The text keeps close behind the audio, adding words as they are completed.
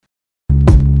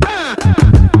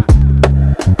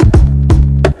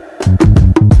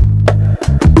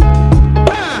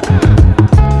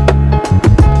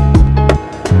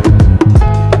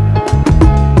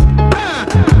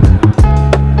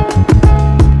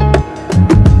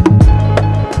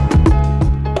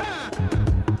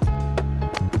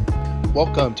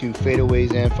welcome to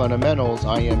Fadeaways and Fundamentals.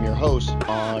 I am your host,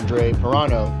 Andre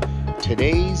Pirano.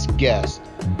 Today's guest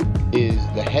is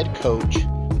the head coach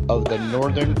of the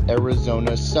Northern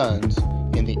Arizona Suns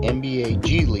in the NBA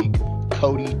G League,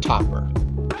 Cody Topper.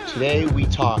 Today we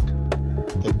talk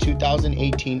the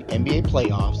 2018 NBA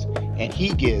playoffs, and he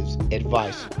gives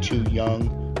advice to young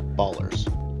ballers.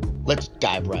 Let's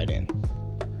dive right in.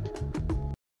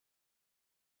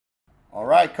 All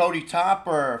right, Cody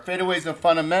Topper, Fadeaways and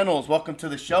Fundamentals. Welcome to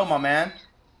the show, my man.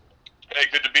 Hey,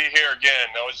 good to be here again.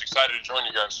 I was excited to join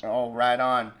you guys. Oh, right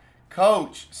on.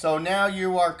 Coach, so now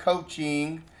you are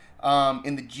coaching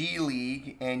in the G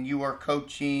League, and you are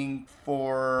coaching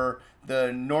for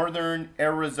the Northern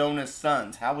Arizona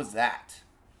Suns. How was that?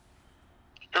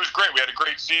 It was great. We had a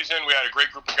great season. We had a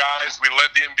great group of guys. We led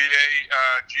the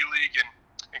NBA G League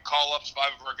in call-ups.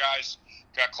 5 of our guys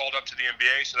got called up to the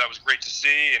NBA, so that was great to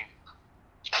see. And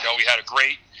we had a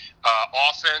great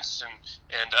offense, and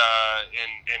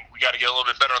we got to get a little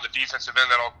bit better on the defensive end.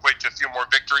 That'll equate to a few more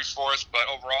victories for us. But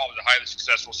overall, it was a highly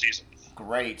successful season.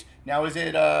 Great. Now, is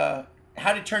it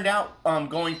how did it turn out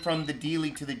going from the D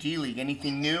League to the G League?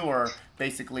 Anything new, or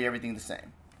basically everything the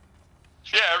same?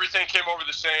 Yeah, everything came over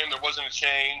the same. There wasn't a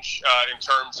change in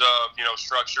terms of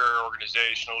structure,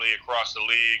 organizationally across the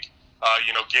league.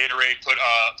 Gatorade put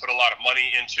a lot of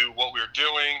money into what we were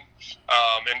doing,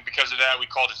 and because of that, we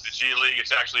called it the G League.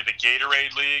 It's actually the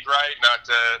Gatorade League, right? Not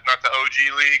the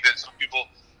OG League that some people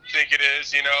think it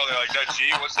is. They're like, that G,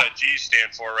 what's that G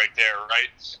stand for right there, right?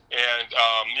 And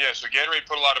so Gatorade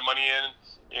put a lot of money in,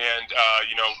 and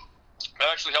that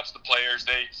actually helps the players.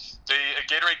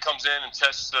 Gatorade comes in and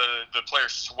tests the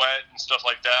players' sweat and stuff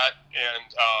like that,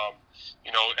 and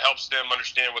it helps them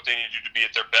understand what they need to do to be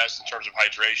at their best in terms of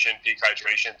hydration, peak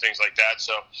hydration, things like that.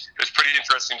 So it was pretty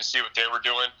interesting to see what they were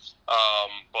doing.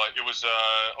 But it was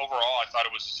overall, I thought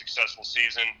it was a successful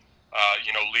season,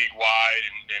 league-wide,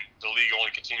 and the league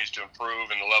only continues to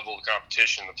improve, and the level of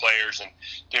competition, the players, and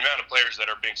the amount of players that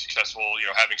are being successful,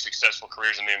 having successful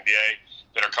careers in the NBA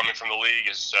that are coming from the league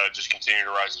is just continuing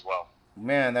to rise as well.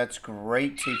 Man, that's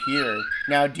great to hear.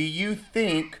 Now, do you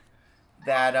think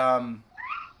that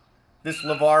this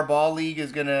LeVar Ball League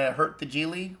is going to hurt the G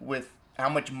League with how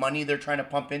much money they're trying to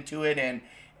pump into it and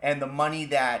the money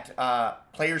that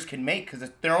players can make? Because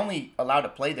they're only allowed to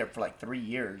play there for like 3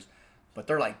 years, but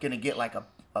they're like going to get like a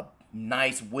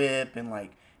nice whip and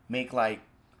like make like,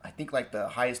 I think like the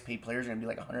highest paid players are going to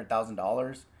be like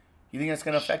 $100,000. You think that's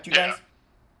going to affect you guys?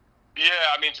 Yeah,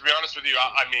 to be honest with you,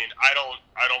 I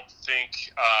don't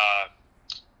think, I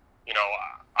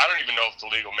don't even know if the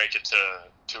league will make it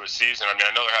to a season. I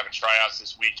know they're having tryouts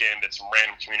this weekend at some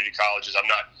random community colleges. I'm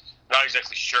not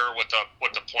exactly sure what the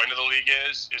point of the league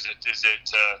is. Is it to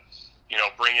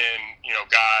bring in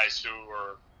guys who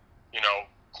are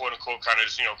quote unquote kind of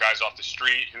just guys off the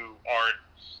street who aren't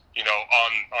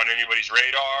on anybody's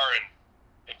radar and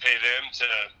pay them to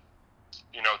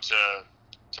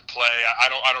play. I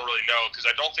don't really know, because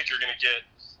I don't think you're going to get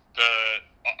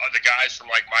the guys from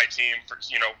like my team for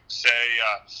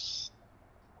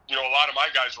a lot of my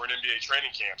guys were in NBA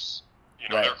training camps.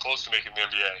 Right. They're close to making the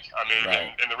NBA.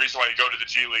 Right. And the reason why you go to the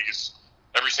G League is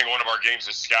every single one of our games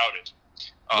is scouted.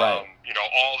 Right.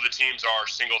 All of the teams are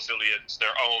single affiliates.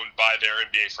 They're owned by their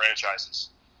NBA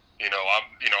franchises.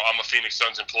 I'm a Phoenix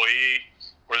Suns employee.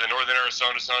 We're the Northern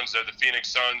Arizona Suns. They're the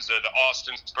Phoenix Suns. They're the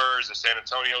Austin Spurs, the San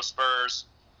Antonio Spurs,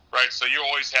 right? So you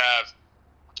always have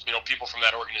people from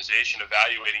that organization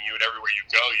evaluating you, and everywhere you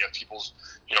go, you have people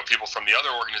from the other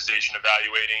organization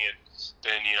evaluating. And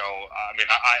then,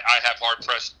 I have hard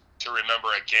pressed to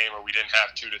remember a game where we didn't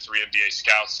have 2 to 3 NBA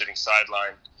scouts sitting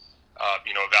sideline,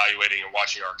 evaluating and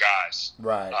watching our guys.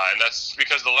 Right. And that's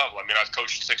because of the level. I've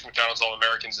coached 6 McDonald's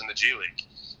All-Americans in the G League.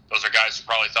 Those are guys who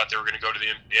probably thought they were going to go to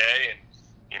the NBA, and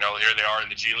here they are in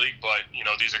the G League. But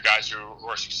these are guys who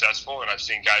are successful, and I've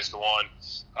seen guys go on,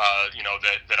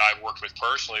 that I've worked with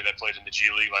personally that played in the G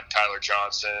League, like Tyler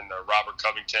Johnson or Robert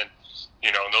Covington.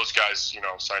 And those guys,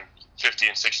 signed $50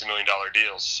 and $60 million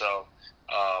deals. So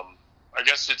I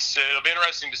guess it'll be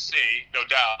interesting to see, no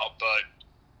doubt. But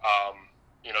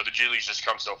the G League's just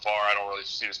come so far. I don't really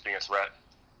see this being a threat.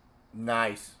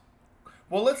 Nice.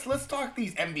 Well, let's talk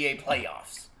these NBA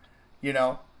playoffs.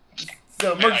 It's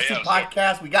the emergency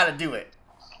podcast. We got to do it.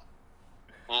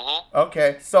 Mm-hmm.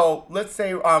 Okay, so let's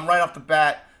say right off the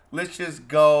bat, let's just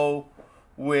go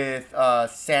with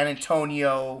San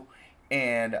Antonio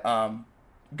and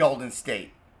Golden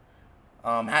State.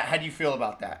 How do you feel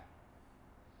about that?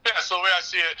 Yeah, so the way I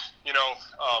see it,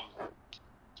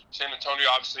 San Antonio,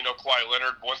 obviously no Kawhi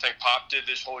Leonard. One thing Pop did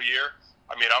this whole year,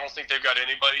 I don't think they've got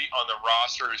anybody on the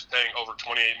roster who's playing over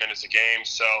 28 minutes a game.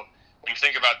 So when you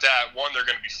think about that, one, they're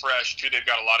going to be fresh. Two, they've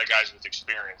got a lot of guys with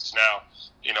experience. Now,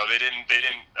 they didn't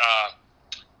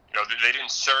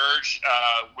surge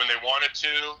when they wanted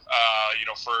to.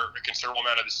 For a considerable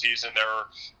amount of the season, they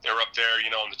were up there, in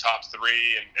the top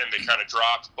three, and they kind of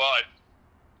dropped. But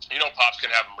Pop's going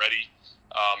to have them ready.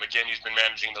 Again, he's been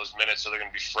managing those minutes, so they're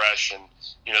going to be fresh, and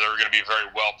they're going to be a very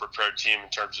well prepared team in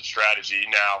terms of strategy.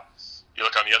 Now, you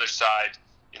look on the other side.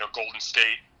 Golden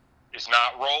State is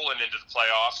not rolling into the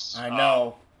playoffs. I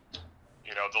know.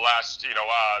 The last,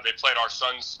 they played our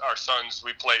Suns.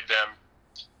 We played them,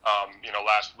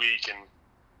 last week,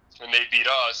 and they beat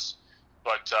us.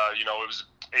 But it was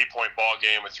an 8-point ball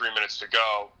game with 3 minutes to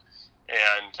go,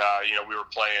 and we were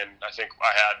playing. I think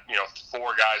I had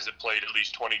 4 guys that played at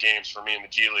least 20 games for me in the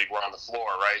G League were on the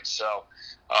floor, right? So,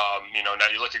 now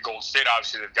you look at Golden State.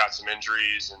 Obviously, they've got some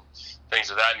injuries and things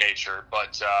of that nature,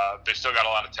 but they've still got a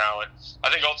lot of talent. I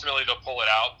think ultimately they'll pull it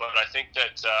out, but I think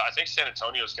San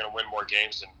Antonio is going to win more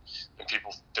games than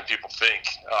people think,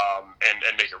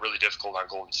 and make it really difficult on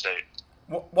Golden State.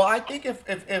 Well, I think if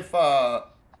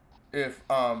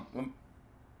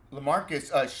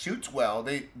LaMarcus shoots well,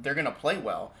 they're going to play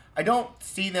well. I don't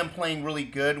see them playing really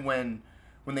good when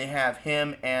they have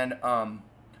him and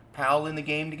Powell in the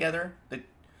game together,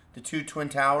 the two Twin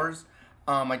Towers.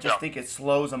 I just think it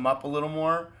slows them up a little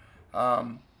more.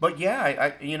 But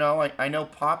yeah, I know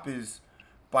Pop is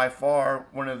by far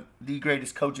one of the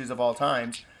greatest coaches of all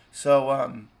times. So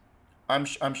I'm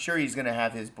sure he's going to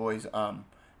have his boys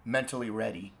mentally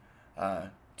ready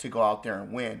to go out there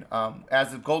and win.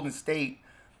 As of Golden State,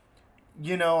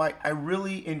 I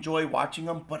really enjoy watching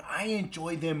them, but I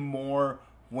enjoy them more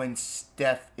when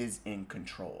Steph is in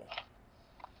control.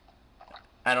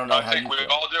 I don't know how you feel. I think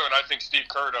we all do, and I think Steve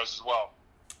Kerr does as well.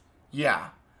 Yeah.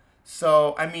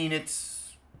 So, I mean,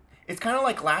 it's kind of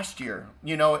like last year.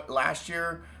 Last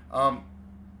year,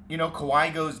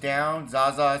 Kawhi goes down,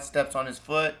 Zaza steps on his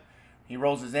foot, he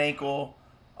rolls his ankle,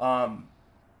 and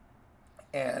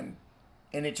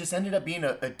it just ended up being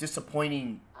a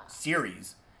disappointing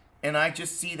series. And I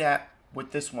just see that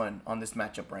with this one on this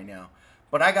matchup right now.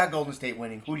 But I got Golden State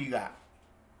winning. Who do you got?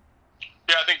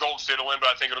 Yeah, I think Golden State will win, but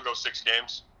I think it'll go 6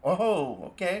 games.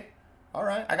 Oh, okay. All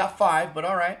right. I got 5, but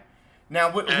all right. Now,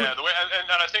 the way, and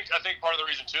I think part of the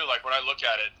reason too, like when I look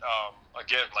at it,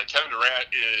 again, like Kevin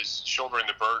Durant is shouldering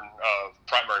the burden of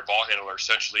primary ball handler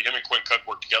essentially. Him and Quinn Cook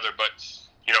work together, but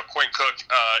Quinn Cook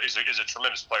is a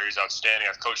tremendous player. He's outstanding.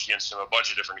 I've coached against him a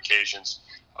bunch of different occasions,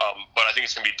 but I think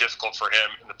it's going to be difficult for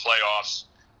him in the playoffs.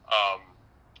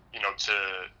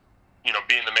 To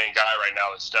being the main guy right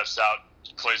now that steps out.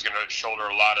 Clay's going to shoulder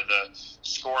a lot of the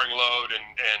scoring load,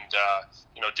 and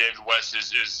David West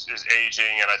is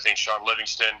aging, and I think Sean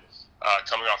Livingston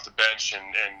coming off the bench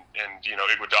and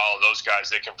Iguodala, those guys,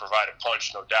 they can provide a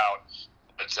punch, no doubt.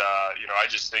 But I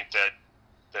just think that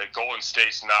Golden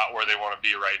State's not where they want to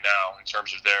be right now in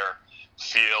terms of their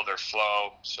feel, their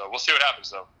flow. So we'll see what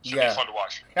happens, though. Should be fun to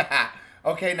watch.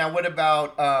 Okay, now what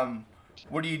about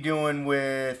what are you doing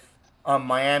with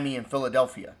Miami and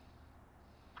Philadelphia?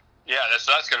 Yeah,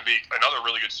 that's going to be another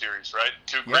really good series, right?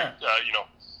 Two great,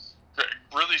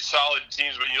 really solid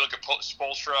teams. When you look at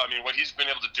Spoelstra, I mean, what he's been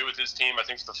able to do with his team, I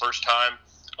think for the first time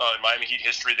in Miami Heat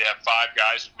history, they have 5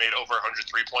 guys who've made over 100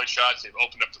 3-point shots. They've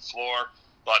opened up the floor,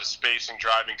 a lot of spacing,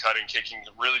 driving, cutting, kicking.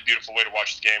 Really beautiful way to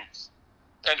watch the game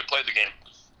and to play the game.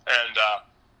 And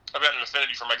I've got an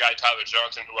affinity for my guy Tyler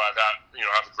Johnson, who I've had,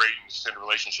 have a great and extended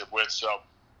relationship with. So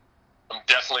I'm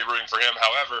definitely rooting for him.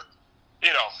 However,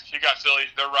 you got Philly.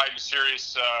 They're riding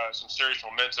some serious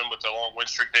momentum with the long win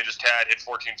streak they just had. Hit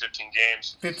 14, 15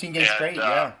 games. 15 games straight,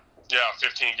 yeah. Yeah,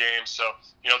 15 games. So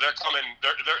they're coming.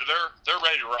 They're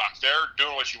ready to rock. They're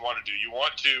doing what you want to do. You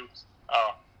want to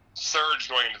surge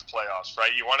going into the playoffs,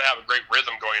 right? You want to have a great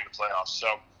rhythm going into the playoffs.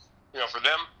 So for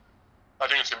them, I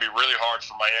think it's going to be really hard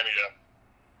for Miami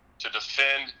to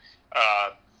defend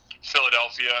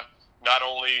Philadelphia. Not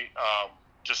only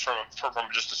just from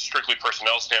just a strictly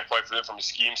personnel standpoint, for them from a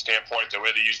scheme standpoint, the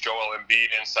way they use Joel Embiid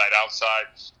inside,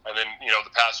 outside, and then, the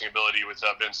passing ability with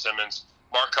Ben Simmons.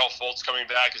 Markelle Fultz coming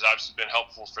back has obviously been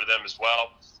helpful for them as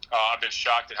well. I've been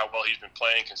shocked at how well he's been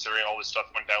playing, considering all this stuff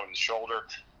went down with his shoulder.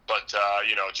 But,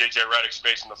 J.J. Redick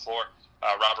spacing the floor.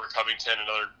 Robert Covington,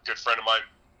 another good friend of mine,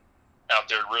 out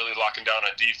there really locking down on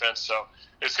defense. So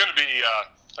it's going to be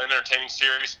an entertaining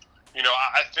series.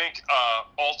 I think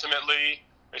ultimately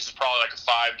this is probably like a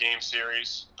 5-game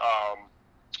series,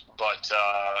 but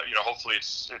hopefully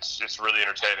it's really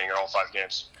entertaining in all 5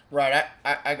 games. Right,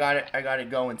 I got it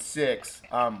going 6.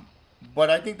 But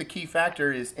I think the key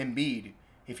factor is Embiid.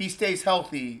 If he stays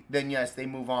healthy, then yes, they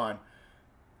move on.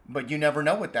 But you never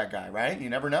know with that guy, right? You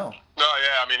never know. No,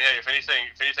 yeah. I mean, hey, if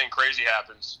anything crazy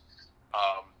happens,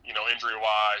 injury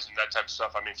wise and that type of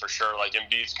stuff, I mean, for sure. Like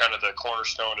Embiid's kind of the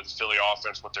cornerstone of the Philly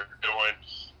offense, what they're doing.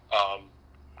 And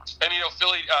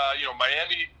Philly,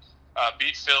 Miami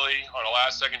beat Philly on a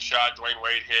last-second shot. Dwayne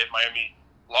Wade hit. Miami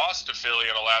lost to Philly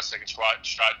on a last-second shot.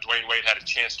 Dwayne Wade had a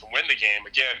chance to win the game.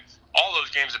 Again, all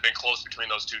those games have been close between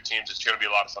those two teams. It's going to be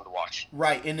a lot of fun to watch.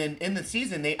 Right, and then in the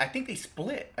season, I think they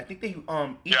split. I think they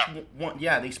each won.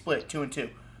 Yeah, they split 2-2.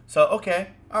 So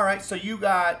okay, all right. So you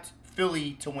got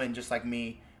Philly to win just like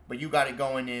me, but you got it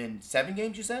going in 7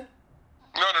 games. You said?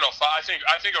 No, 5. I think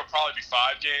it'll probably be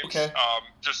 5 games. Okay.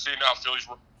 Just seeing how Philly's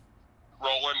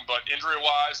rolling, but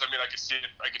injury-wise, I mean, I could see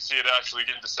it actually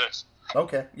getting to 6.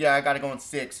 Okay. Yeah, I got to go in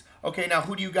 6. Okay, now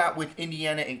who do you got with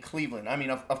Indiana and Cleveland? I mean,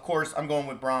 of course, I'm going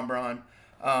with Braun.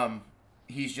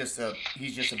 He's just a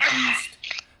beast.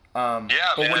 Yeah, but man.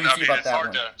 what do you see about that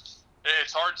one?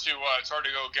 It's hard to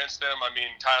go against them. I mean,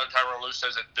 Tyronn Lue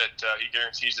says that he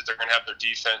guarantees that they're going to have their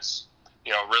defense,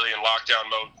 really in lockdown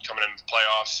mode coming into the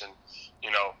playoffs. And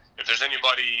if there's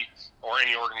anybody or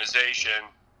any organization,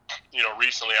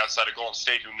 recently outside of Golden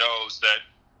State who knows that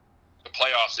the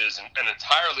playoffs is an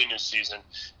entirely new season.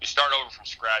 You start over from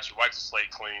scratch. You wipe the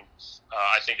slate clean.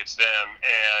 I think it's them.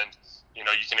 And, you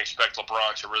can expect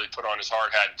LeBron to really put on his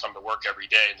hard hat and come to work every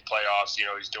day in the playoffs.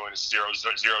 He's doing his zero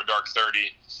dark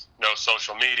 30, no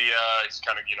social media. He's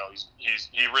kind of,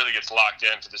 he really gets locked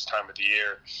in for this time of the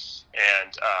year.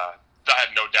 And, I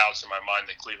have no doubts in my mind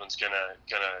that Cleveland's gonna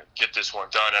get this one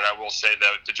done, and I will say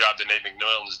that the job that Nate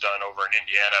McMillan has done over in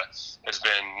Indiana has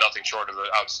been nothing short of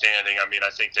outstanding. I mean, I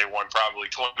think they won probably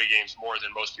 20 games more than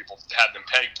most people had them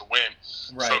pegged to win.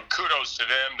 Right. So kudos to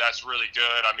them. That's really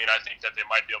good. I mean, I think that they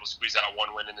might be able to squeeze out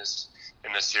one win in this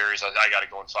series. I got to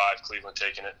go in 5. Cleveland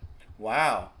taking it.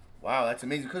 Wow, that's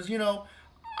amazing. Because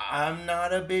I'm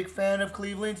not a big fan of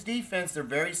Cleveland's defense. They're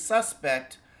very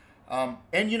suspect. And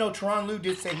Tyronn Lue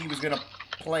did say he was going to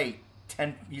play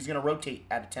 10. He's going to rotate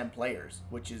out of 10 players,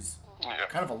 which is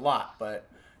kind of a lot. But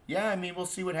yeah, I mean, we'll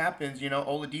see what happens.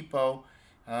 Oladipo,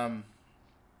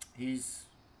 he's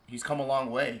come a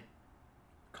long way.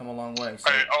 So.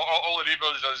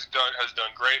 Oladipo has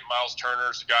done great. Miles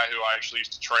Turner's a guy who I actually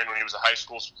used to train when he was a high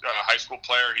school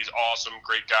player. He's awesome,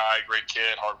 great guy, great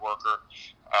kid, hard worker.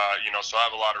 So I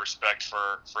have a lot of respect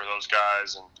for those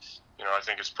guys, and I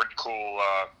think it's pretty cool.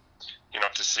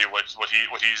 To see what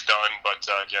he's done, but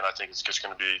again, I think it's just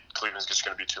going to be Cleveland's just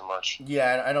going to be too much.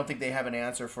 Yeah, I don't think they have an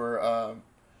answer for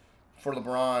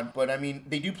LeBron, but I mean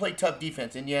they do play tough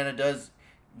defense. Indiana does.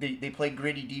 They play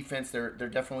gritty defense. They're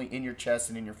definitely in your chest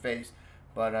and in your face.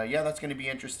 But that's going to be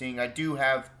interesting. I do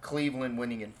have Cleveland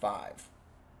winning in 5.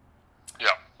 Yeah.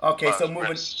 Okay, so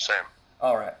moving. Same.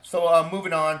 All right, so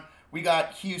moving on, we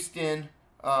got Houston.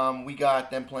 We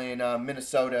got them playing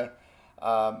Minnesota.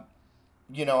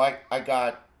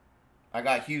 I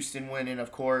got Houston winning,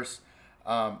 of course.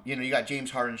 You got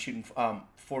James Harden shooting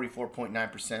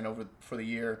 44.9% for the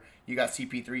year. You got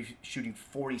CP3 shooting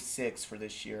 46 for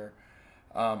this year.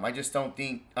 I just don't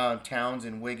think Towns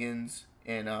and Wiggins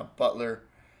and Butler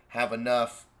have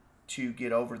enough to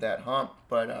get over that hump.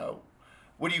 But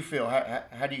what do you feel?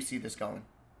 How do you see this going?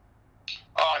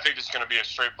 I think it's going to be a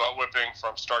straight butt whipping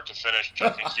from start to finish. I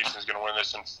think Houston's going to win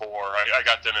this in 4. I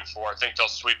got them in 4. I think they'll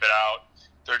sweep it out.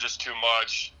 They're just too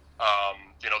much.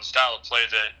 The style of play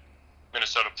that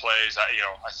Minnesota plays,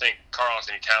 I think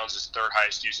Karl-Anthony Towns is 3rd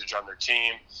highest usage on their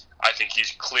team. I think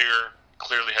he's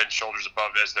clearly head and shoulders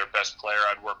above as their best player.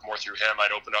 I'd work more through him.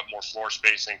 I'd open up more floor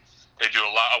spacing. They do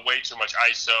way too much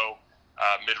ISO,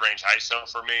 mid-range ISO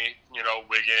for me.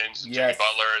 Wiggins, yes. Jimmy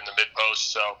Butler in the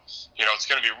mid-post. So, it's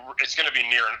going to be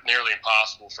nearly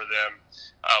impossible for them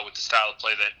with the style of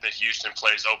play that Houston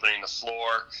plays, opening the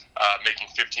floor, making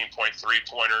 15.3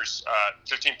 pointers,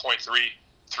 15.3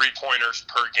 3-pointers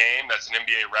per game. That's an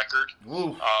NBA record.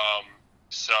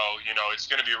 So, it's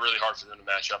going to be really hard for them to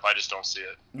match up. I just don't see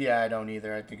it. Yeah, I don't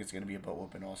either. I think it's going to be a butt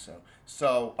whooping also.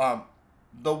 So,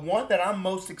 the one that I'm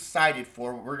most excited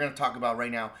for, we're going to talk about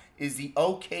right now, is the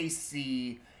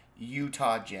OKC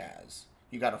Utah Jazz.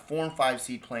 You got a 4 and 5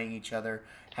 seed playing each other.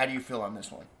 How do you feel on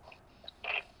this one?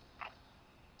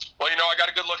 Well, I got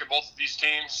a good look at both of these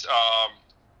teams.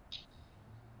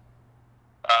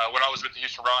 When I was with the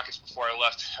Houston Rockets before I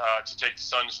left to take the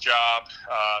Suns job,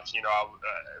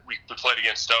 we played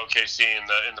against OKC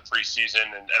in the preseason,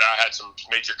 and I had some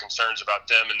major concerns about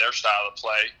them and their style of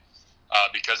play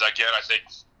because, again, I think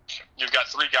you've got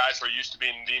 3 guys who are used to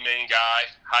being the main guy,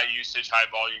 high usage, high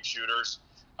volume shooters.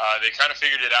 They kind of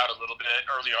figured it out a little bit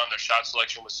early on. Their shot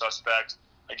selection was suspect.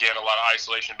 Again, a lot of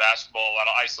isolation basketball, a lot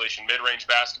of isolation mid-range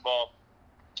basketball.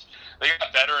 they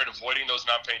got better at avoiding those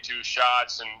non-penalty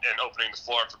shots and opening the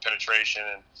floor for penetration.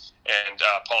 And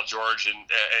Paul George and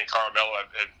Carmelo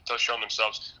have shown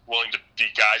themselves willing to be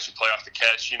guys who play off the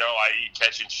catch, i.e.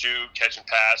 catch and shoot, catch and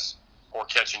pass, or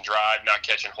catch and drive, not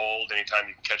catch and hold. Anytime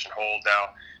you can catch and hold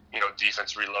now,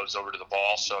 defense reloads over to the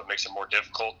ball, so it makes it more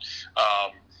difficult.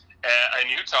 And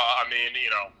Utah,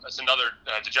 that's another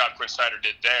the job Quinn Snyder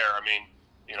did there.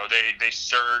 They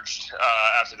surged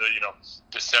after the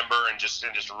December and just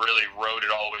really rode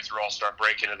it all the way through All-Star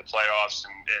break into the playoffs,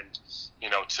 and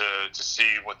to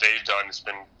see what they've done, it's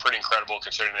been pretty incredible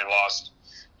considering they lost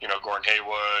Gordon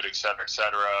Hayward, et cetera,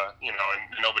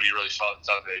 and nobody really thought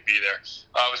they'd be there.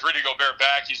 With Rudy Gobert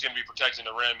back, he's going to be protecting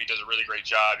the rim. He does a really great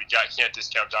job. You can't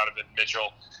discount Donovan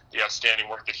Mitchell, the outstanding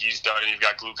work that he's done. And you've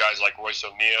got glue guys like Royce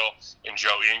O'Neal and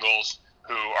Joe Ingles,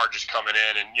 who are just coming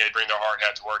in and they bring their hard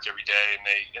hat to work every day and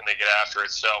they get after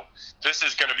it. So this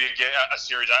is going to be a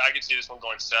series. I can see this one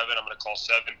going 7. I'm going to call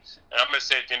 7, and I'm going to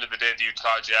say at the end of the day, the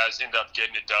Utah Jazz end up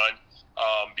getting it done.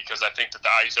 Because I think that the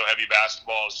ISO heavy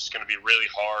basketball is just going to be really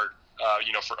hard,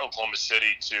 for Oklahoma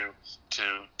City to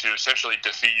essentially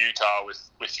defeat Utah with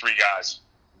 3 guys.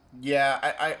 Yeah,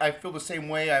 I feel the same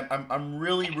way. I'm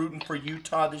really rooting for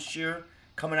Utah this year,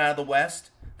 coming out of the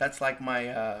West. That's like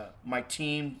my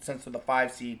team since they're the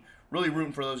 5 seed. Really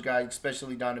rooting for those guys,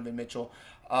 especially Donovan Mitchell.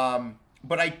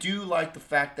 But I do like the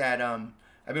fact that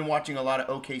I've been watching a lot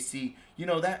of OKC.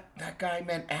 That guy,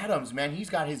 man, Adams, man, he's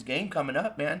got his game coming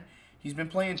up, man. He's been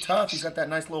playing tough. He's got that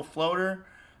nice little floater.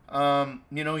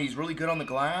 He's really good on the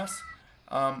glass.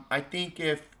 I think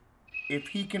if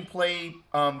he can play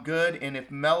good, and if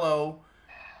Melo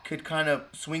could kind of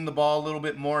swing the ball a little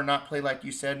bit more, not play like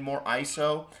you said, more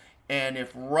ISO, and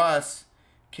if Russ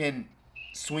can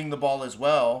swing the ball as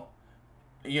well,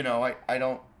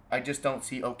 I just don't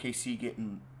see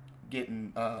OKC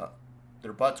getting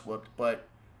their butts whooped. But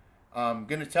I'm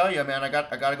gonna tell you, man, I got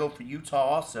to go for Utah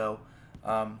also.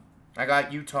 I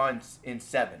got Utah in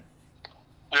 7.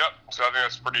 Yep, so I think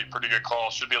that's a pretty good call.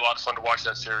 Should be a lot of fun to watch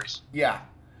that series. Yeah.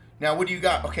 Now, what do you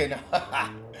got? Okay, now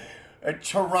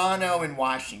Toronto and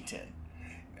Washington.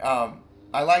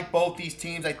 I like both these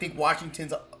teams. I think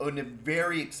Washington's a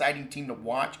very exciting team to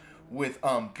watch with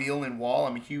Beal and Wall.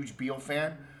 I'm a huge Beal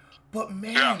fan. But,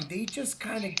 man, they just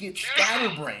kind of get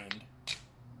scatterbrained.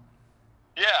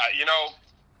 Yeah,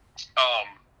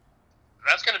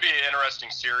 that's going to be an interesting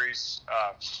series.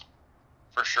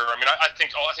 For sure. I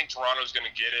think Toronto's going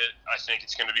to get it. I think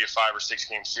it's going to be a 5 or 6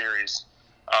 game series.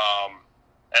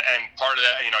 And part of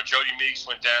that, Jody Meeks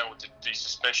went down with the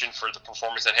suspension for the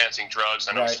performance-enhancing drugs.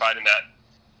 I know he's fighting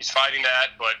that.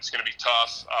 But it's going to be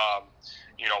tough.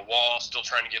 Wall still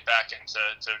trying to get back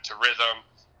into rhythm.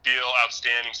 Beal,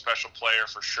 outstanding special player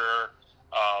for sure.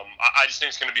 I just think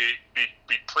it's going to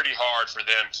be pretty hard for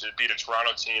them to beat a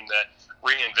Toronto team that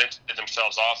reinvented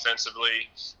themselves offensively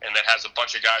and that has a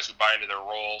bunch of guys who buy into their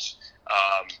roles.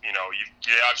 You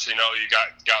obviously know you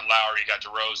got Lowry, you got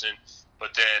DeRozan,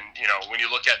 but then when you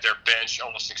look at their bench,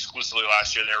 almost exclusively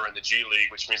last year they were in the G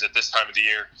League, which means at this time of the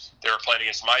year they were playing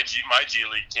against my G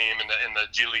League team in the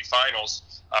G League finals.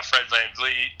 Fred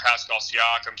VanVleet, Pascal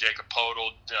Siakam, Jacob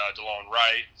Poeltl, DeLon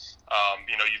Wright.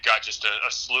 You've got just a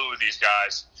slew of these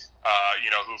guys,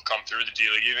 who've come through the D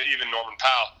League, even Norman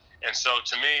Powell. And so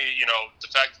to me, the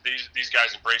fact that these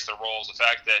guys embrace their roles, the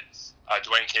fact that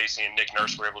Dwayne Casey and Nick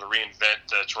Nurse were able to reinvent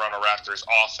the Toronto Raptors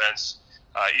offense,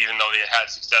 even though they had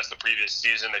success the previous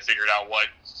season, they figured out what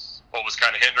was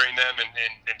kind of hindering them, and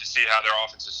to see how their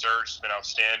offense has surged has been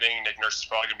outstanding. Nick Nurse is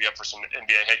probably going to be up for some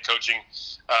NBA head coaching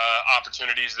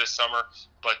opportunities this summer.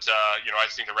 But, I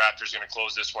think the Raptors are going to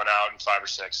close this one out in 5 or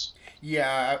 6.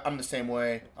 Yeah, I'm the same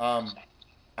way.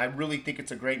 I really think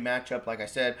it's a great matchup. Like I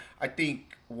said, I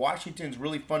think Washington's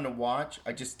really fun to watch.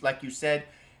 I just, like you said,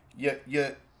 you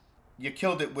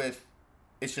killed it with,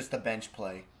 it's just the bench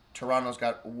play. Toronto's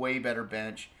got way better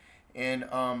bench. And,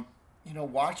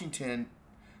 Washington,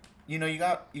 you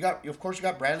got of course you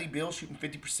got Bradley Beal shooting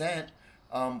 50%.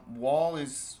 Wall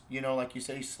is, like you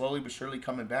say, he's slowly but surely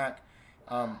coming back.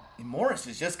 And Morris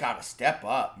has just got to step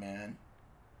up, man.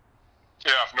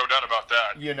 Yeah, no doubt about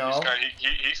that. He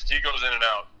goes in and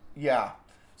out. Yeah.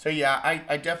 So, yeah,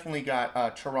 I definitely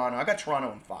got Toronto. I got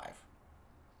Toronto in 5.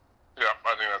 Yeah,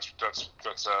 I think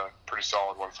that's a pretty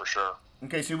solid one for sure.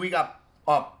 Okay, so we got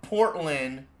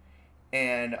Portland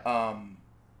and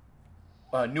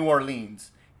New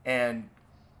Orleans. And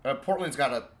Portland's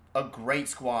got a great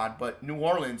squad, but New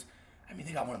Orleans,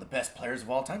 they got one of the best players of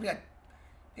all time. They got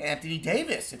Anthony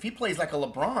Davis. If he plays like a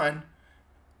LeBron,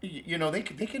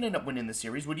 they can end up winning the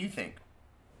series. What do you think?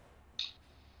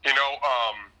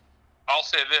 I'll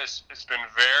say this: it's been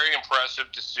very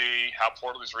impressive to see how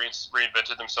Portland's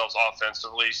reinvented themselves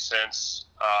offensively since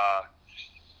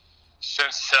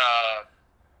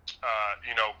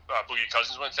Boogie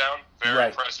Cousins went down. Very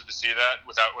impressive to see that,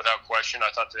 without question.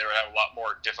 I thought they were having a lot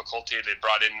more difficulty. They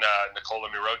brought in Nikola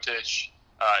Mirotic,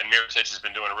 and Mirotic has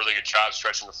been doing a really good job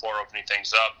stretching the floor, opening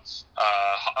things up.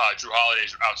 Drew Holiday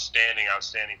is outstanding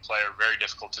player, very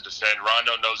difficult to defend.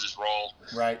 Rondo knows his role,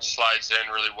 slides in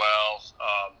really well.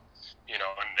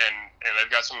 And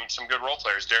they've got some good role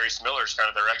players. Darius Miller is kind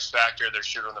of their X factor. Their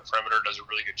shooter on the perimeter does a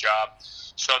really good job.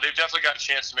 So they've definitely got a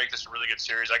chance to make this a really good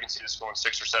series. I can see this going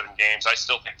 6 or 7 games. I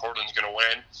still think Portland's going to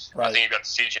win. I think you've got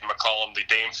the CJ McCollum, the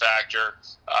Dame factor.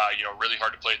 Really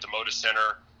hard to play at the Moda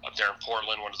Center up there in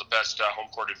Portland, one of the best home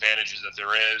court advantages that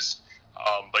there is.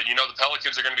 But the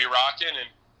Pelicans are going to be rocking, and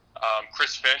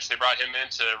Chris Finch, they brought him in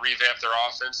to revamp their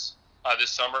offense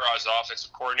this summer as the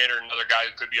offensive coordinator, another guy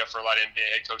who could be up for a lot of NBA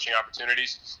head coaching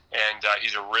opportunities, and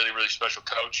he's a really, really special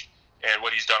coach. And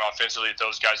what he's done offensively with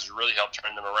those guys has really helped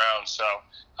turn them around. So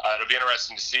it'll be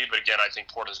interesting to see. But again, I think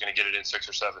Portland's going to get it in 6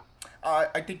 or 7.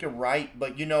 I think you're right.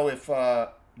 But if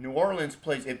New Orleans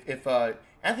plays, if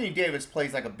Anthony Davis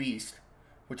plays like a beast,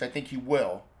 which I think he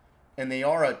will, and they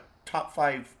are a top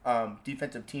 5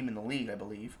 defensive team in the league, I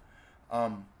believe,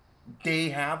 they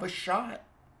have a shot.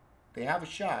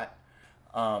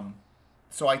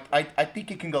 So I think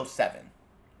it can go 7.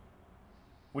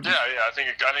 I think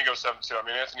it goes 7 too. I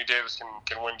mean, Anthony Davis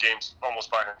can win games almost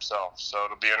by himself, so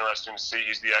it'll be interesting to see.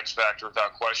 He's the X factor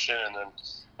without question, and then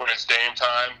when it's Dame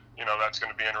time, that's going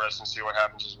to be interesting to see what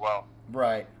happens as well.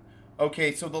 Right.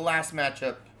 Okay, so the last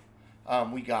matchup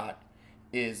we got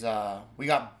is we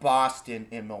got Boston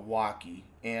and Milwaukee,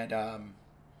 and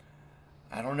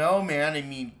I don't know, man. I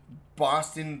mean,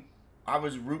 Boston, I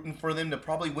was rooting for them to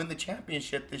probably win the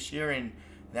championship this year, and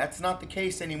that's not the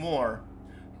case anymore.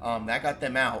 That got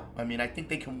them out. I mean, I think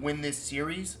they can win this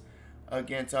series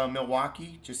against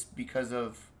Milwaukee just because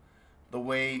of the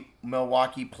way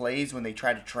Milwaukee plays when they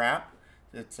try to trap.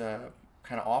 It's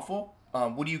kind of awful.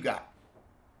 What do you got?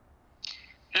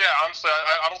 Yeah, honestly,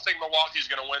 I don't think Milwaukee's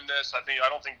going to win this. I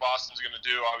don't think Boston's going to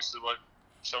do, obviously, what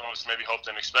some of us maybe hoped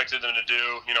and expected them to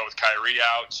do. With Kyrie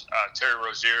out, Terry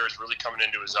Rozier is really coming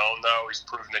into his own, though. He's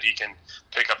proven that he can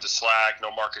pick up the slack.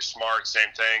 No Marcus Smart, same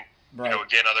thing. Right.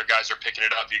 Again, other guys are picking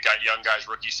it up. You got young guys,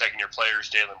 rookie, second-year players,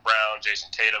 Jaylen Brown,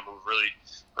 Jason Tatum, who really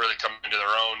come into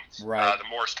their own. Right. The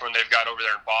Morris twin they've got over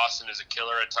there in Boston is a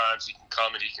killer at times. He can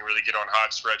come and he can really get on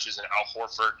hot stretches, and Al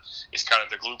Horford is kind of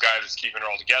the glue guy that's keeping it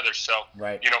all together. So, for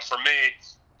me,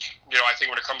 I think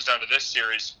when it comes down to this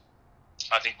series,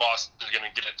 I think Boston is going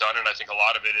to get it done, and I think a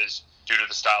lot of it is due to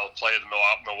the style of play of the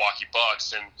Milwaukee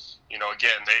Bucks. And,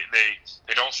 again,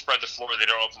 they don't spread the floor. They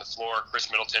don't open the floor.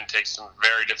 Chris Middleton takes some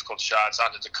very difficult shots.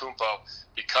 Antetokounmpo,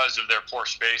 because of their poor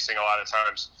spacing a lot of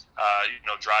times,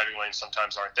 driving lanes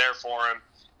sometimes aren't there for him.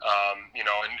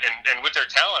 And with their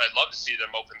talent, I'd love to see them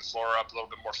open the floor up a little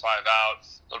bit more 5 out,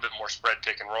 a little bit more spread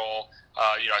pick and roll.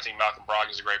 I think Malcolm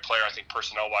Brogdon is a great player. I think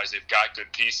personnel-wise, they've got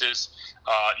good pieces.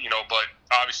 But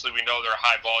obviously we know they're a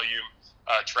high-volume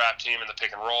trap team in the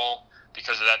pick and roll.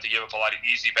 Because of that, they give up a lot of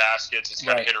easy baskets. It's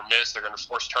kind of hit or miss. They're going to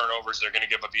force turnovers. They're going to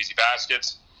give up easy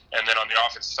baskets. And then on the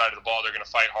offensive side of the ball, they're going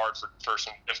to fight hard for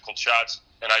some difficult shots.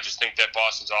 And I just think that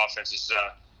Boston's offense is,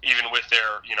 even with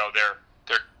their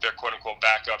quote-unquote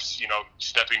backups,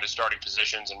 stepping to starting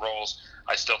positions and roles,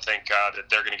 I still think that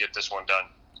they're going to get this one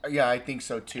done. Yeah, I think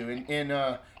so too.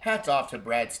 And hats off to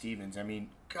Brad Stevens. I mean,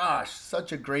 gosh,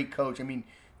 such a great coach. I mean,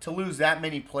 to lose that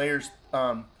many players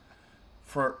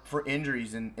for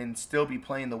injuries and still be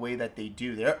playing the way that they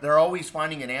do. They're always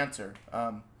finding an answer.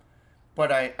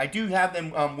 But I do have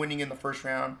them winning in the first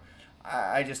round.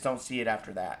 I just don't see it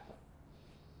after that.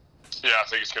 Yeah, I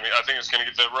think it's gonna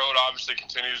get, the road obviously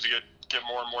continues to get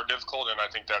more and more difficult, and I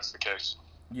think that's the case.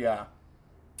 Yeah.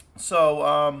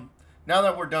 So now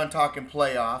that we're done talking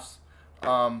playoffs,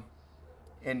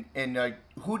 and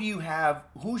who do you have?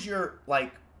 Who's your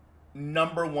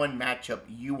number one matchup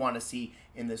you want to see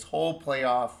in this whole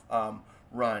playoff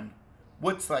run?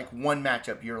 What's one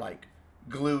matchup you're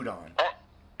glued on?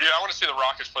 Yeah, I want to see the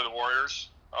Rockets play the Warriors.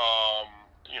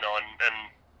 And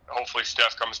hopefully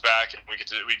Steph comes back and we get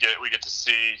to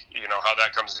see how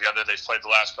that comes together. They've played the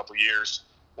last couple of years.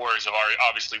 Warriors have already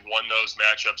obviously won those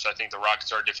matchups. I think the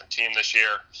Rockets are a different team this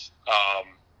year.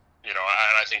 And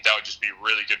I think that would just be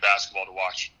really good basketball to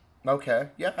watch. Okay,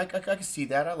 yeah, I can see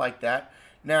that. I like that.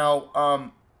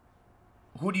 Now,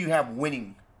 who do you have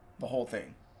winning the whole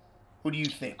thing? Who do you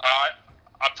think? I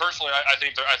personally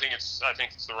think it's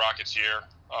the Rockets here.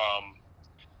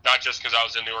 not just because I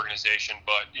was in the organization,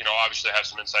 but, obviously I have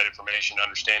some inside information,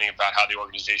 understanding about how the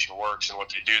organization works and what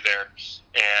they do there.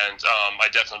 And I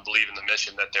definitely believe in the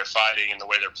mission that they're fighting and the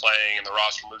way they're playing and the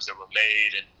roster moves that were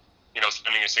made, and,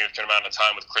 spending a significant amount of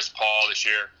time with Chris Paul this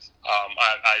year.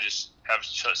 I just have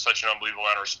such an unbelievable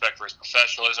amount of respect for his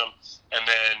professionalism. And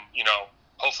then,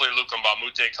 hopefully Luka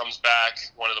Mbamute comes back,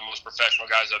 one of the most professional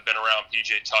guys I've been around,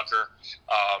 PJ Tucker,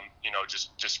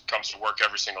 just comes to work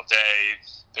every single day.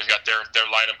 They've got their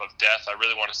lineup of death. I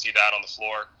really want to see that on the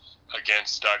floor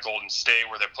against Golden State,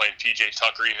 where they're playing PJ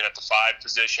Tucker even at the 5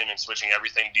 position and switching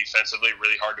everything defensively,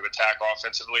 really hard to attack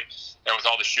offensively. And with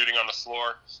all the shooting on the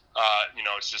floor,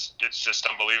 it's just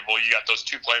unbelievable. You got those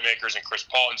 2 playmakers in Chris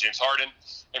Paul and James Harden,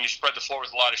 and you spread the floor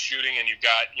with a lot of shooting, and you've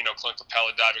got, Clint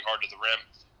Capella diving hard to the rim.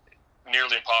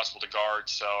 Nearly impossible to guard.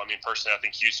 So, personally, I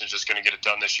think Houston's just going to get it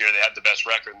done this year. They had the best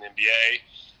record in the NBA.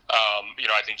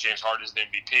 I think James Harden's the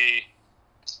MVP.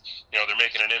 They're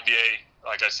making an NBA,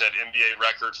 like I said, NBA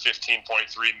record 15.3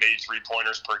 made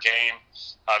three-pointers per game.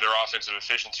 Their offensive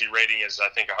efficiency rating is, I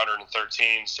think, 113.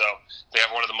 So they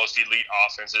have one of the most elite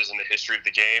offenses in the history of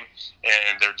the game.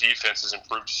 And their defense has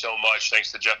improved so much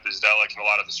thanks to Jeff Bzdelik and a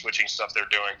lot of the switching stuff they're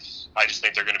doing. I just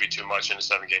think they're going to be too much in a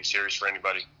 7-game series for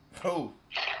anybody. Oh,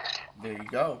 there you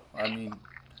go.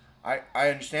 I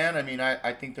understand.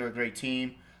 I think they're a great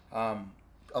team.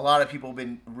 A lot of people have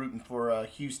been rooting for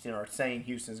Houston or saying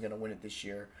Houston's going to win it this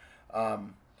year.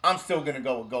 I'm still going to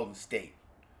go with Golden State,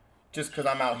 just because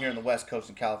I'm out here in the West Coast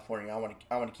in California. I want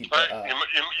to keep that.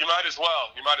 You might as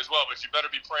well. But you better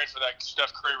be praying for that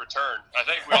Steph Curry return. I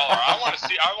think we all are. I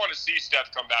want to see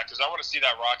Steph come back, because I want to see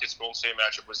that Rockets Golden State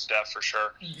matchup with Steph for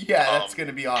sure. Yeah, that's going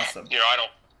to be awesome. I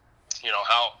don't.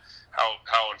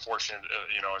 How unfortunate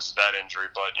is that injury,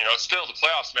 but still the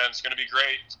playoffs, man, it's going to be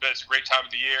great. It's a great time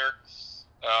of the year.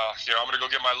 I'm going to go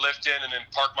get my lift in and then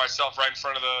park myself right in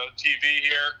front of the TV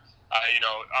here.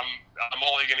 I'm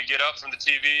only going to get up from the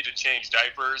TV to change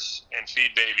diapers and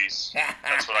feed babies.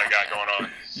 That's what I got going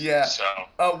on. Yeah. So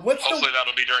hopefully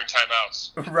that'll be during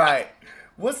timeouts. Right.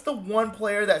 What's the one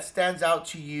player that stands out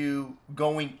to you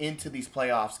going into these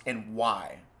playoffs, and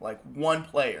why? Like, one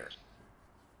player.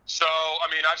 So,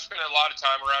 I've spent a lot of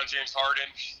time around James Harden,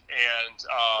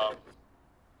 and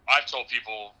I've told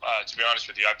people, to be honest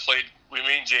with you,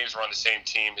 me and James were on the same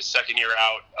team. His second year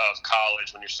out of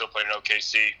college, when you're still playing in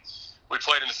OKC, we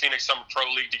played in the Phoenix Summer Pro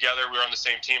League together. We were on the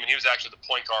same team, and he was actually the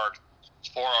point guard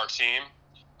for our team.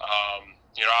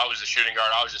 I was the shooting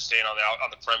guard. I was just staying on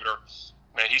the perimeter.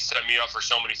 Man, he set me up for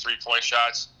so many 3-point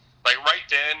shots. Like, right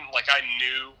then,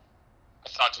 I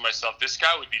thought to myself, this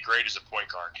guy would be great as a point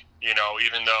guard,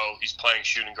 even though he's playing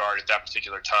shooting guard at that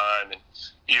particular time. And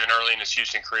even early in his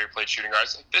Houston career, played shooting guard. I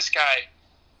was like, this guy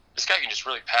can just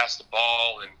really pass the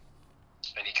ball,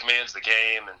 and he commands the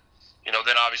game. And,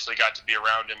 then obviously got to be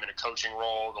around him in a coaching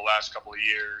role the last couple of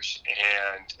years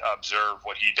and observe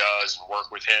what he does and work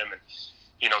with him and,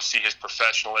 see his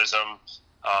professionalism.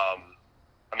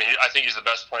 I think he's the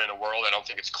best player in the world. I don't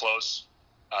think it's close.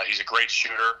 He's a great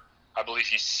shooter. I believe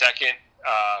he's second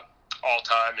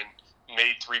all-time in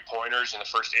made 3-pointers in the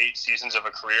first 8 seasons of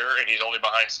a career, and he's only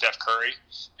behind Steph Curry,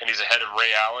 and he's ahead of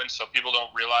Ray Allen. So people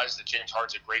don't realize that James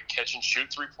Harden's a great catch-and-shoot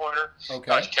 3-pointer,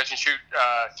 catch-and-shoot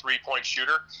 3-point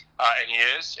shooter, and he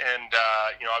is. And,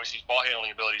 obviously his ball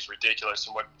handling ability is ridiculous,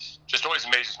 and what just always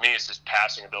amazes me is his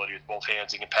passing ability with both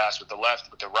hands. He can pass with the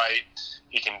left, with the right.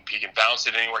 He can bounce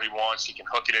it anywhere he wants. He can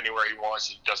hook it anywhere he wants.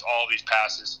 He does all these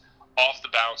passes off the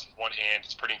bounce with one hand.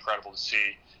 It's pretty incredible to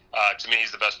see. To me,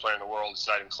 he's the best player in the world. It's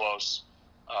not even close.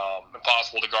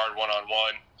 Impossible to guard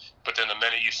one-on-one. But then the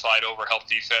minute you slide over, help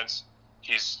defense,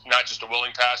 he's not just a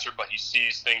willing passer, but he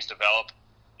sees things develop.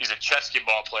 He's a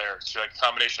basketball player. It's like a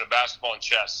combination of basketball and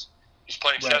chess. He's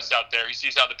playing chess out there. He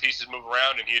sees how the pieces move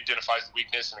around, and he identifies the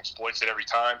weakness and exploits it every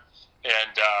time. And,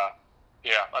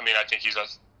 I think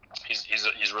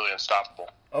he's really unstoppable.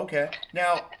 Okay.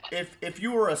 Now, if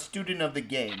you were a student of the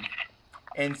game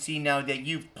and see now that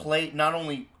you've played, not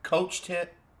only coached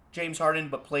James Harden,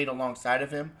 but played alongside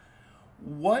of him,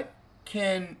 what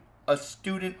can a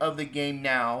student of the game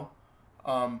now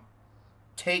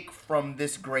take from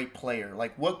this great player?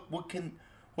 Like, what can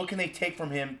they take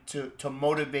from him to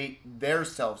motivate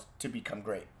themselves to become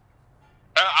great?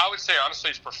 I would say, honestly,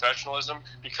 it's professionalism,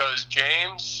 because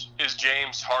James is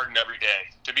James Harden every day.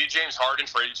 To be James Harden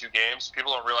for 82 games,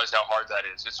 people don't realize how hard that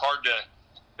is. It's hard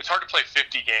to play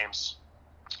 50 games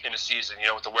in a season,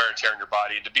 with the wear and tear in your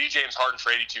body. And to be James Harden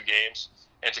for 82 games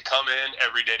and to come in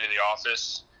every day to the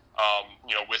office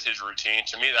with his routine.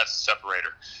 To me, that's a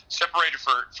separator. Separator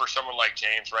for someone like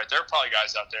James, right? There are probably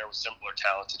guys out there with similar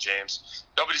talent to James.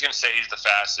 Nobody's going to say he's the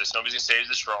fastest. Nobody's going to say he's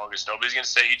the strongest. Nobody's going to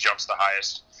say he jumps the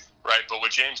highest, right? But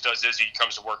what James does is he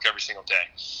comes to work every single day.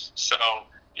 So,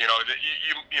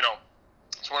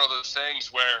 it's one of those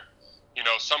things where,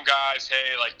 some guys,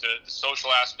 hey, like the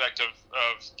social aspect of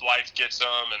life gets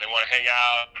them and they want to hang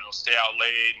out and they'll stay out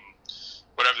late and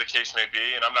whatever the case may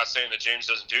be. And I'm not saying that James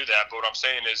doesn't do that, but what I'm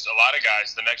saying is a lot of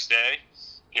guys the next day,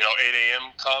 8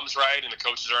 a.m. comes, right, and the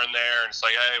coaches are in there and it's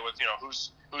like, hey,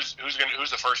 who's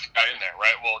the first guy in there,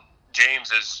 right? Well,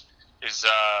 James is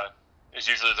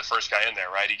usually the first guy in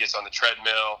there, right? He gets on the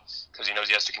treadmill because he knows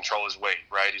he has to control his weight,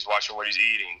 right? He's watching what he's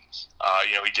eating.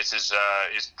 He gets his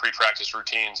pre-practice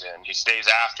routines in. He stays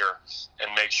after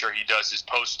and makes sure he does his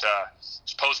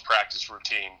post-practice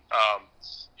routine.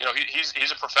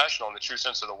 He's a professional in the true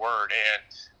sense of the word. And,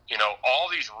 all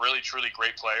these really, truly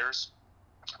great players,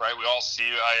 right? We all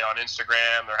see on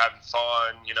Instagram, they're having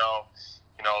fun,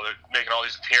 they're making all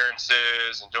these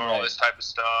appearances and doing all this type of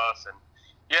stuff. And,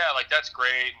 yeah, like that's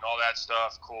great and all that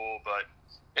stuff, cool. But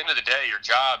at the end of the day, your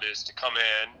job is to come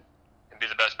in and be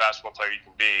the best basketball player you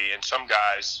can be. And some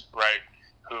guys, right,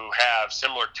 who have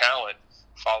similar talent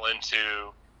fall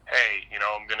into, hey,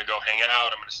 I'm going to go hang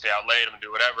out, I'm going to stay out late, I'm going to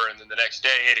do whatever. And then the next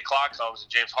day, 8 o'clock comes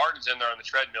and James Harden's in there on the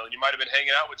treadmill. And you might have been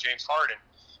hanging out with James Harden,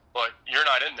 but you're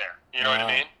not in there. You know what I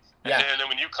mean? Yeah. And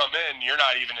then when you come in, you're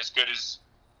not even as good as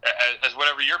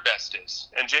whatever your best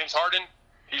is. And James Harden,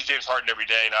 he's James Harden every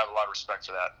day, and I have a lot of respect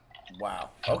for that. Wow.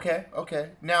 Okay.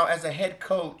 Now, as a head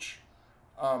coach,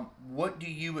 what do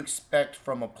you expect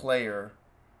from a player,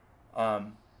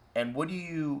 and what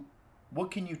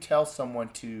can you tell someone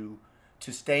to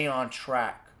stay on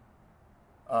track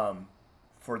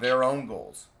for their own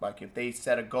goals? Like if they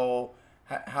set a goal,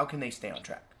 how can they stay on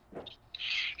track?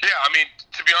 Yeah, I mean,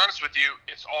 to be honest with you,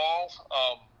 it's all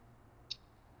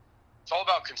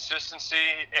about consistency,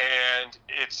 and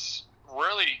it's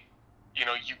really, you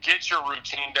get your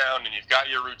routine down and you've got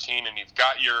your routine and you've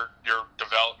got your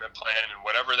development plan and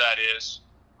whatever that is,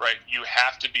 right? You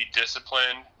have to be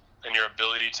disciplined in your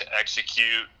ability to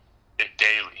execute it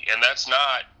daily. And that's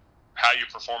not how you're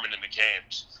performing in the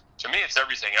games. To me, it's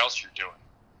everything else you're doing,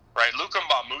 right? Luka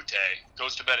Mbamute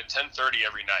goes to bed at 10:30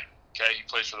 every night, okay? He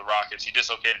plays for the Rockets. He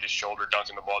dislocated his shoulder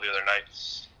dunking the ball the other night.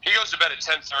 He goes to bed at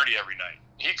 10:30 every night.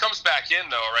 He comes back in,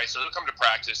 though, right? So he'll come to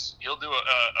practice. He'll do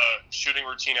a shooting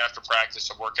routine after practice,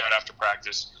 a workout after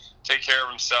practice, take care of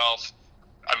himself.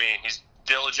 I mean, he's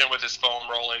diligent with his foam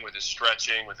rolling, with his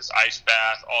stretching, with his ice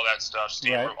bath, all that stuff,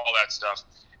 steam room, all that stuff.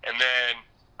 And then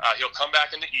he'll come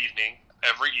back in the evening,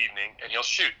 every evening, and he'll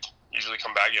shoot. Usually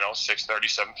come back, 6:30,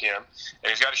 7 p.m. And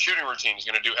he's got a shooting routine he's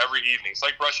going to do every evening. It's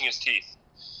like brushing his teeth.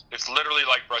 It's literally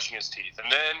like brushing his teeth.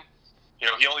 And then,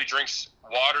 he only drinks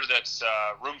water that's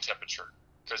room temperature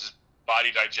because his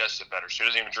body digests it better. So he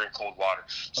doesn't even drink cold water.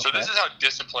 So this is how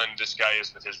disciplined this guy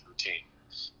is with his routine,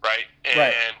 right?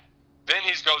 And then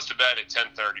he goes to bed at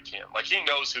 10:30 p.m. Like he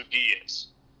knows who he is,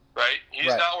 right? He's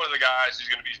not one of the guys who's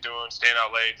going to be staying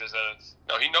out late.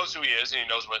 No, he knows who he is, and he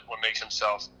knows what makes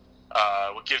himself,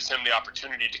 what gives him the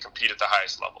opportunity to compete at the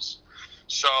highest levels.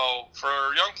 So for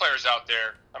young players out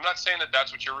there, I'm not saying that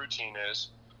that's what your routine is,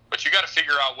 but you got to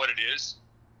figure out what it is,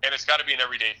 and it's got to be an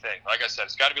everyday thing. Like I said,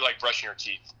 it's got to be like brushing your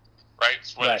teeth, right?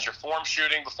 Whether it's your form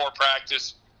shooting before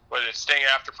practice, whether it's staying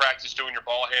after practice doing your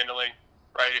ball handling,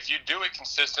 right? If you do it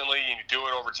consistently and you do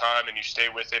it over time and you stay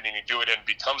with it and you do it and it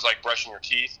becomes like brushing your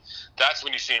teeth, that's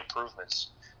when you see improvements,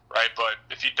 right? But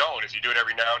if you don't, if you do it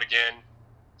every now and again,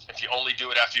 if you only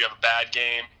do it after you have a bad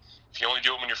game, if you only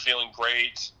do it when you're feeling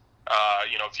great,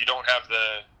 if you don't have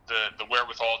the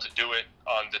wherewithal to do it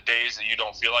on the days that you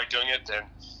don't feel like doing it, then,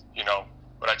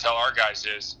 what I tell our guys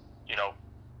is,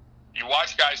 you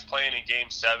watch guys playing in Game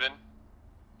 7,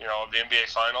 of the NBA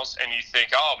Finals, and you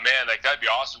think, oh, man, like that'd be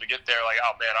awesome to get there. Like,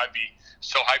 oh, man, I'd be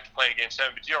so hyped to play in Game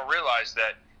 7. But you don't realize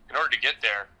that in order to get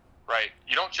there, right,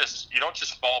 you don't just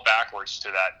fall backwards to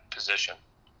that position.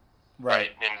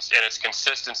 Right. And it's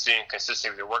consistency and consistency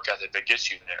with your work ethic that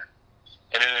gets you there.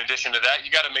 And in addition to that,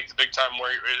 you got to make the big time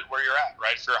where you're at,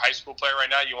 right? If you're a high school player right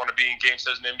now, you want to be in Game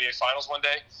 7 in the NBA Finals one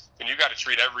day, then you got to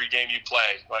treat every game you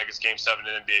play like it's Game 7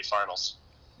 in the NBA Finals.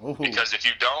 Ooh. Because if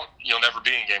you don't, you'll never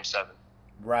be in Game 7.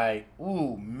 Right.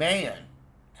 Ooh, man.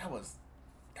 That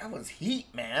was heat,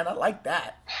 man. I like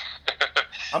that.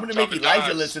 I'm going to make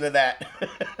Elijah listen to that.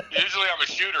 Usually I'm a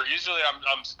shooter. Usually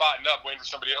I'm spotting up, waiting for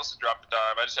somebody else to drop the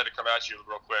dime. I just had to come at you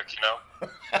real quick,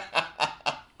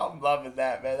 I'm loving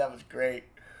that, man. That was great.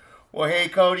 Well, hey,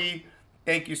 Cody,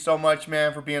 thank you so much,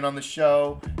 man, for being on the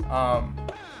show.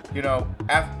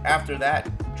 After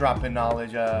that dropping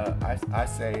knowledge, I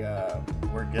say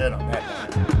we're good on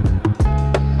that.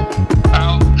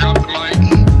 I'll drop the mic.